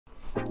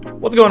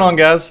What's going on,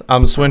 guys?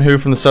 I'm swinwho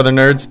from the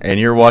Southernerds, and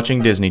you're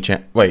watching Disney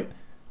Channel. Wait,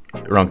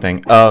 wrong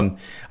thing. I'm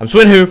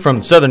swinwho from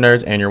the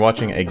Southernerds, and you're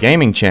watching a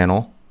gaming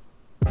channel,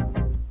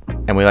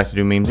 and we like to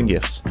do memes and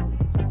gifs.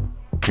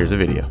 Here's a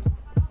video.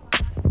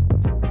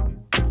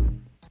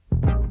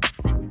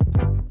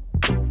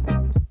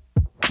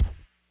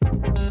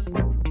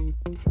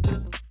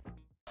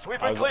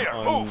 Sweep and clear.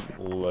 Move.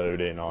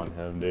 Unloading on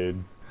him,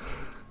 dude.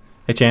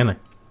 Hey, Chandler.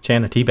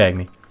 Chandler, teabag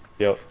me.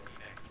 Yep.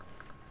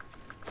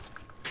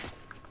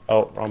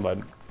 Oh, wrong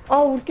button.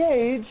 Oh,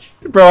 Gage.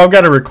 Bro, I've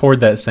got to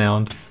record that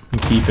sound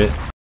and keep it.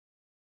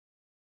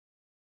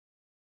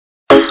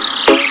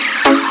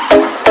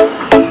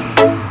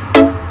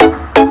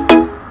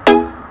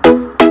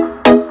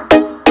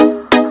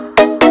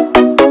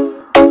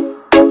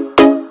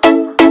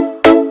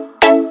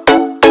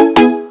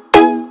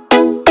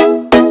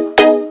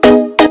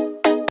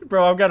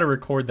 Bro, I've got to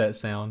record that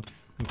sound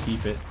and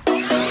keep it.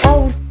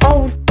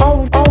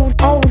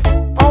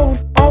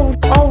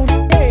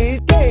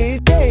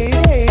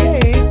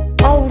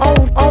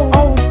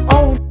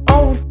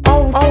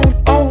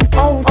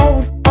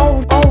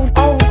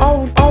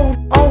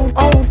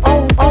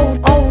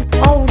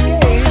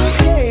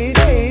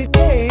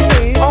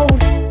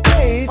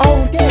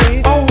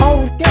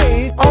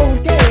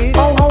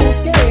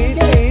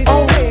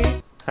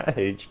 I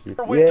hate you.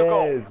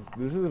 Yes,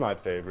 this is my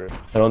favorite.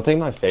 I don't think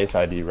my Face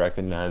ID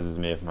recognizes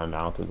me if my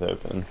mouth is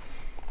open.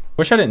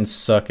 Wish I didn't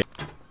suck it.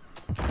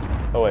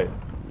 Oh wait.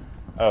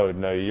 Oh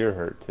no, you're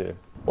hurt too.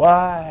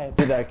 Why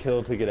did that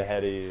kill to get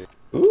ahead of you?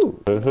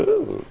 Ooh.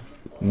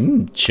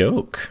 Ooh.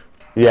 Choke.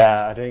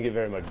 Yeah, I didn't get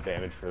very much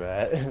damage for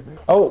that.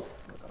 Oh,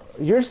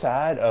 your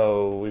side?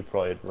 Oh, we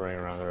probably running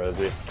around the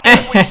rosy.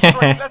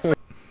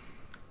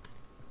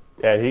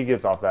 Yeah, he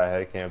gets off that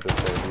head campus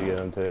so you get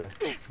him too.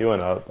 He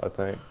went up, I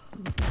think.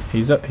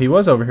 He's up. He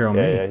was over here on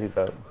me. Yeah, he's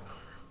up.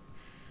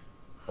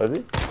 Was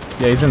he?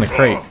 Yeah, he's in the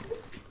crate.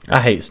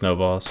 I hate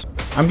snowballs.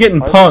 I'm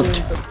getting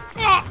punked.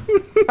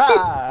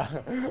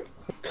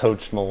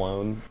 Coach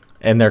Malone.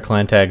 And their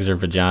clan tags are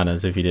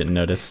vaginas, if you didn't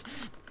notice.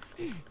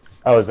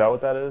 Oh, is that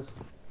what that is?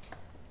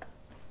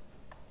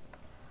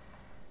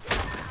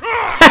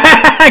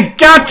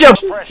 Gotcha!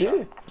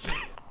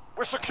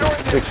 We're securing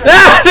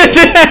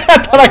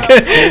I thought I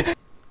could.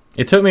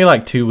 It took me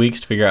like 2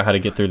 weeks to figure out how to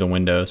get through the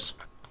windows.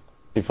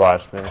 He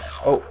flashed me.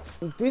 Oh,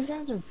 these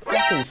guys are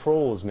fucking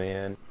trolls,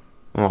 man.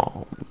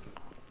 Oh.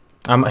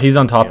 He's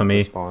on top of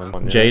me.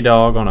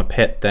 J-Dog on a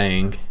pet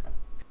thing.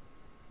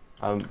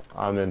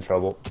 I'm in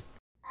trouble.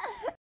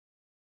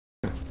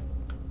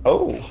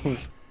 Oh.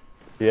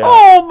 Yeah.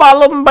 Oh, my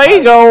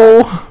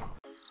lumbago.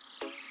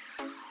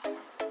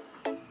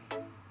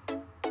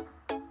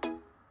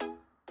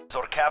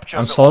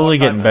 I'm slowly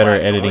getting better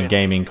at editing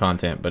gaming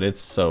content, but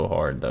it's so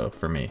hard though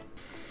for me.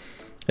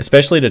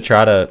 Especially to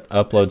try to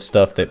upload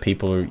stuff that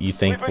people you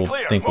think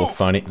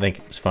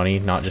it's funny,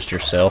 not just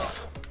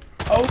yourself.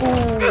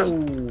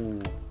 Oh.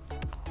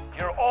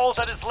 You're all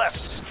that is left.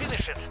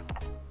 Finish it.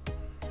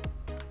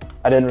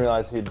 I didn't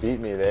realize he'd beat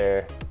me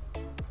there.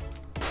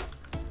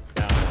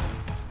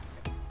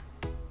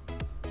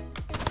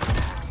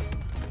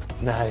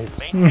 Nice.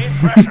 Maintain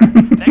pressure.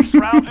 Next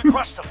round, we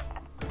crush them.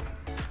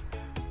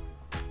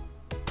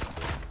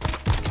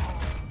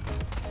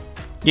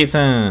 Get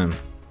some.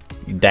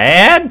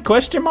 Dad?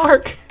 Question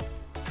mark?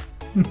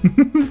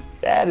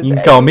 Dad is you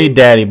can call me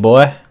daddy,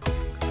 boy.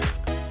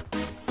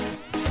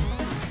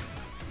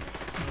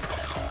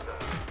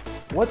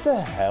 What the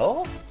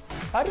hell?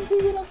 How did he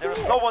get up there?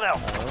 There is no one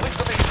else. Win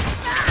the mission.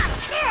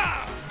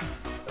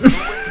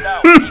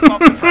 Down. Keep up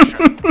the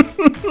pressure.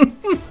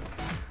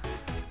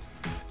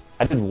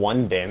 I did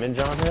 1 damage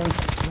on him?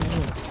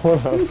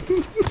 Hold up.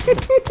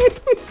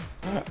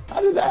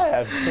 How did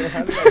that happen?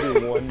 How did I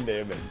do 1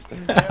 damage?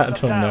 I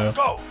don't know.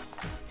 Go.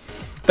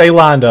 They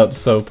lined up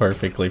so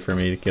perfectly for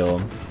me to kill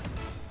them.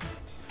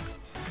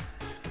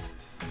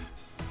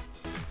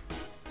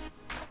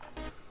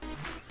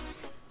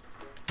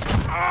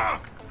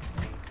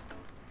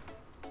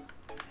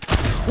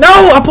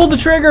 No! I pulled the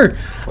trigger!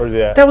 Where's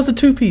he at? That was a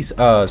 2-piece.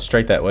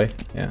 Straight that way.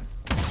 Yeah.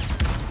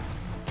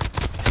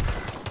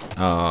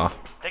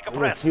 Take a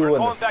breath. He We're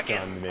wouldn't going back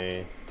have in. stunned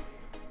me.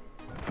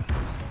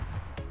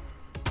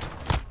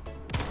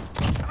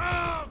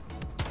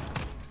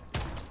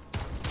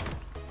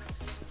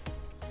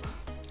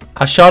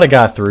 I shot a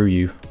guy through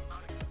you.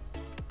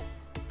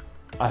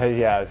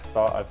 Yeah, I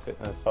saw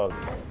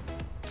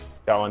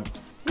that one.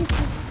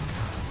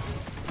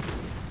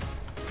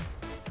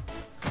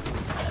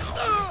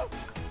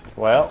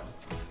 Well,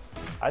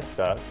 I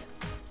suck.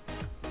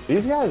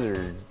 These guys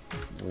are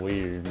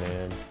weird,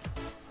 man.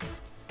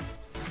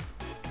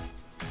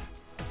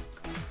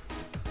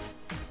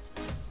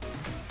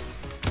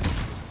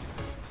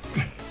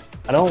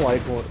 I don't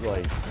like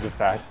the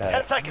fact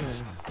that 10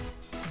 seconds.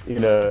 You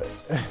know,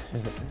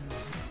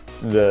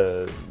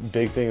 the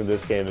big thing of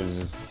this game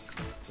is just,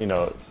 you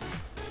know,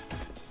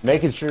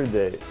 making sure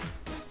that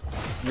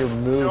you're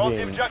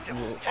moving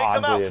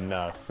oddly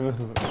enough to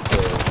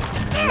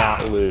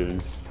not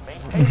lose.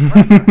 Maintain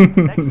pressure.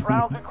 Next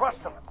round, we crush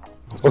them.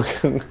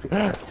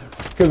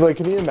 Because like,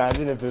 can you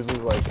imagine if this was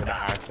like an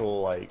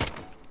actual like,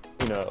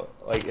 you know,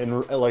 like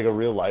in like a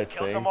real life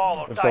Kill thing? them all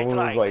or If die someone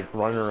was trying. like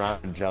running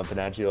around and jumping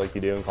at you like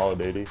you do in Call of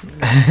Duty.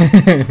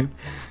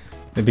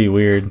 It'd be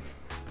weird.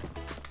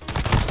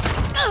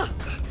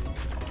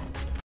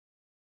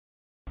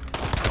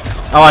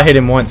 Oh, I hit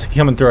him once.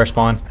 Coming through our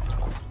spawn.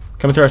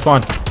 Coming through our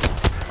spawn.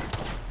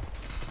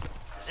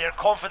 Their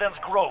confidence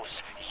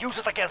grows. Use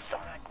it against them.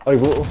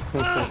 Like,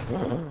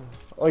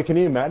 like, can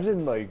you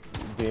imagine like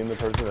being the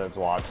person that's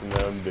watching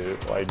them do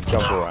like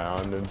jump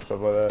around and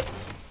stuff like that?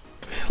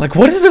 Like,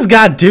 what is this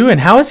guy doing?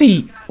 How is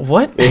he?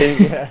 What?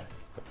 Yeah.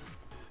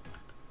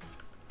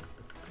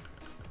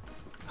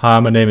 Hi,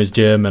 my name is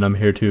Jim, and I'm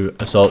here to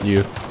assault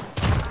you.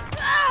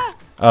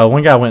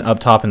 One guy went up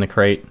top in the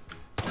crate.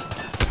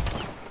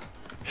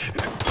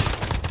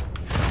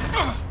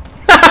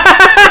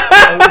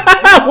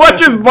 Watch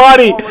his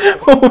body!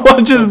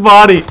 Watch his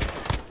body!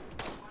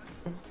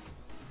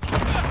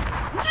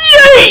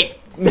 Yay!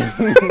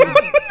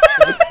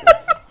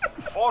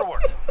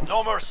 Forward.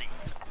 No mercy.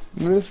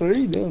 Miss, what are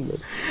you doing,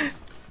 bud?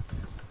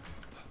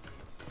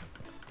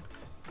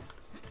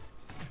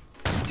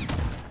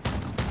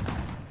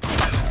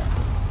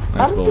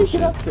 How That's did he bullshit.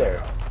 get up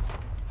there?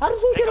 How did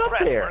he Take get a up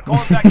breath. there? We're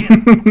going back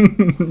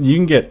in. You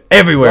can get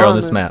everywhere on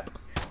this map.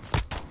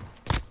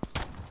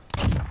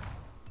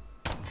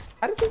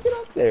 How did he get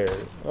up there?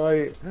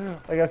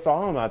 Like I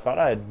saw him. I thought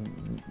I had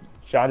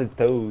shot his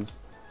toes.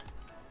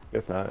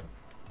 Guess not.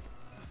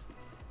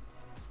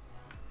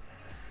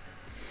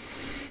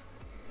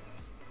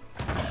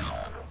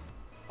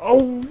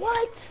 Oh,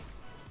 what?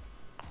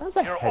 That's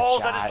a You're all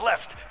that is headshot.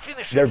 left.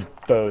 Finish They're it.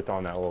 both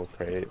on that little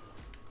crate.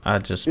 I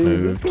just Dude,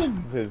 moved. this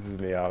game pisses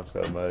me off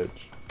so much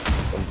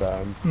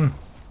sometimes.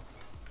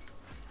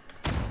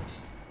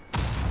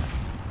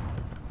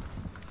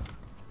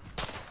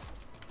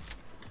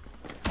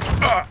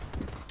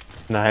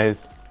 Nice.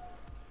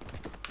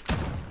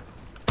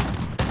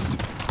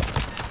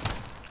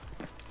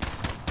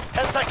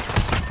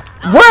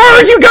 Where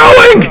are you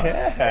going?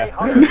 Yeah.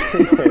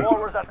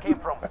 Forward that came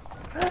from.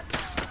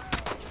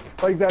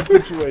 Like that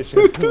situation.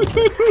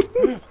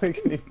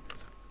 Like,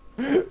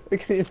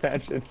 can you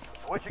imagine?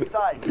 Switching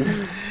sides.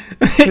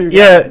 Two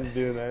Yeah. guys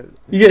doing that.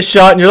 You get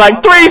shot and you're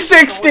like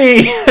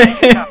 360,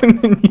 and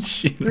then you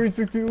shoot.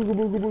 360 ooga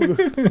booga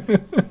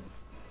booga.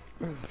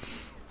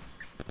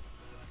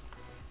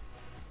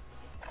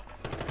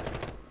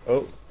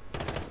 Oh.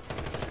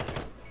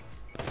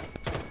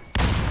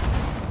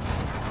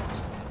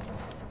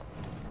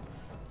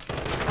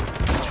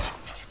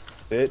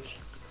 Bitch.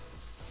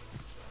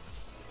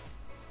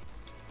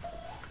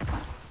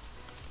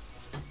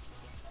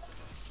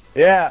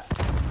 Yeah.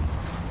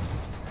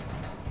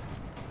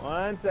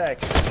 1 sec.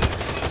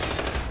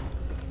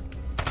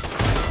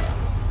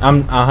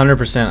 I'm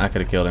 100%. I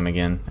could have killed him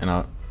again, and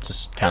I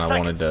just kind of 10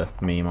 wanted to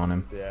meme on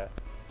him. Yeah.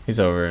 He's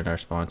over at our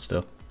spawn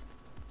still.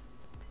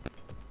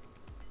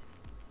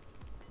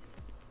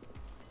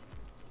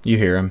 You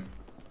hear him.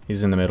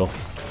 He's in the middle.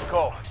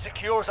 Go.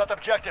 Secures that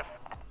objective.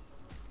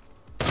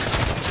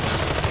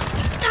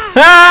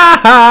 Ha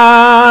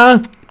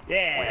ha! We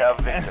have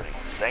victory.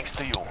 Thanks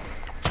to you.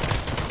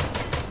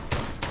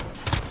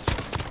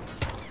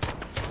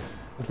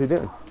 What's he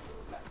doing?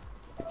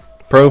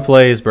 Pro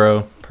plays,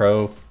 bro.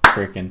 Pro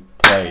freaking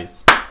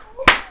plays.